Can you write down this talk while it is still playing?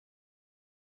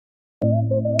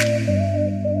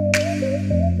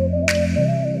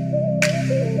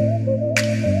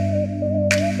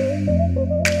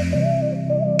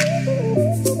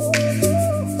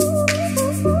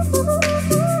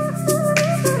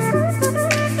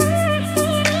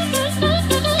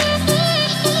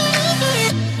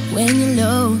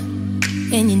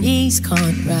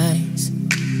can't rise.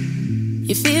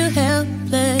 You feel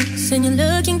helpless and you're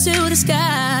looking to the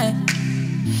sky.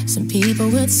 Some people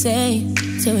would say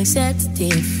to accept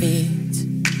defeat.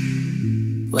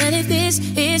 Well, if this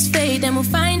is fate, then we'll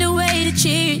find a way to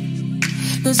cheat.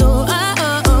 'Cause we'll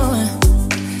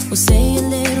say a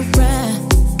little prayer.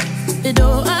 But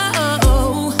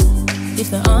if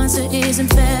the answer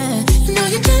isn't fair, you know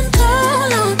you can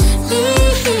call on me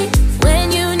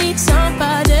when you need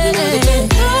somebody. You know you can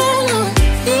call on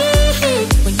me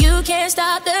when you can't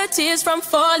stop the tears from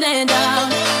falling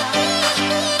down.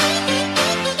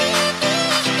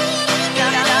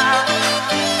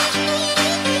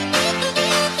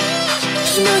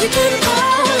 You know you can call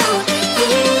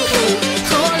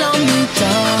on me,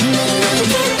 darling. You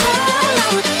can call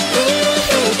on me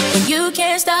when you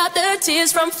can't stop the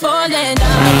tears from falling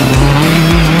down.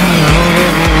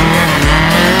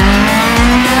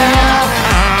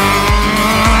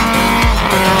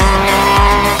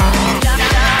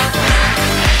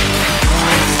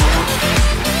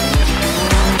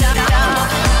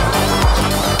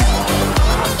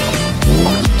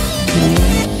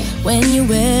 When you're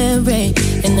weary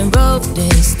and the road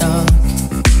is dark,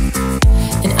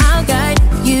 and I'll guide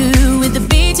you with the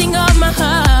beating of my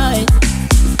heart.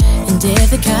 And if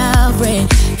the Calvary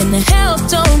and the help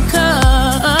don't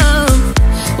come,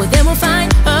 well then we'll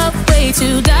find a way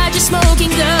to dodge a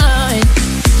smoking gun.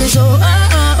 'Cause we'll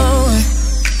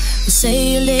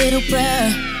say a little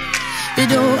prayer.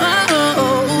 But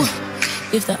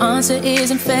if the answer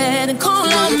isn't fair, then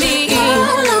call on me.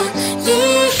 Call on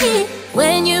me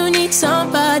when you need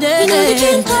somebody. You know you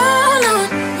can call on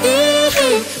me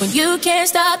when you can't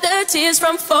stop the tears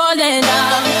from falling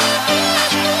down.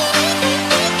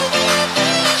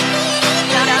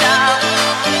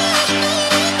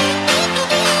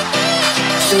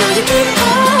 You know you can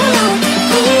call on me,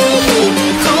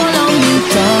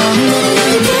 darling.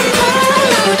 You can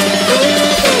call on me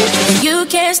when you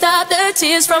can't stop the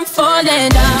tears from falling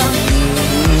down.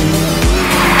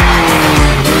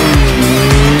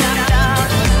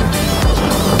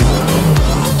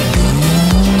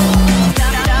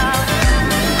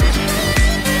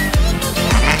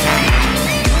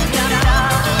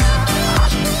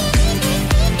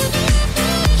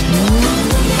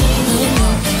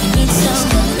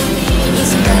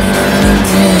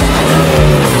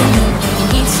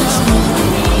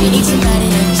 You need somebody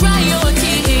to dry your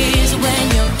tears when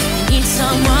you need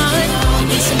someone. You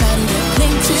need somebody to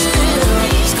cling to.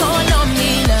 Just call on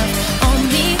me, love, on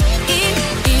me.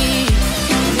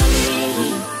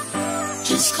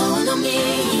 Just call on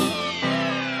me.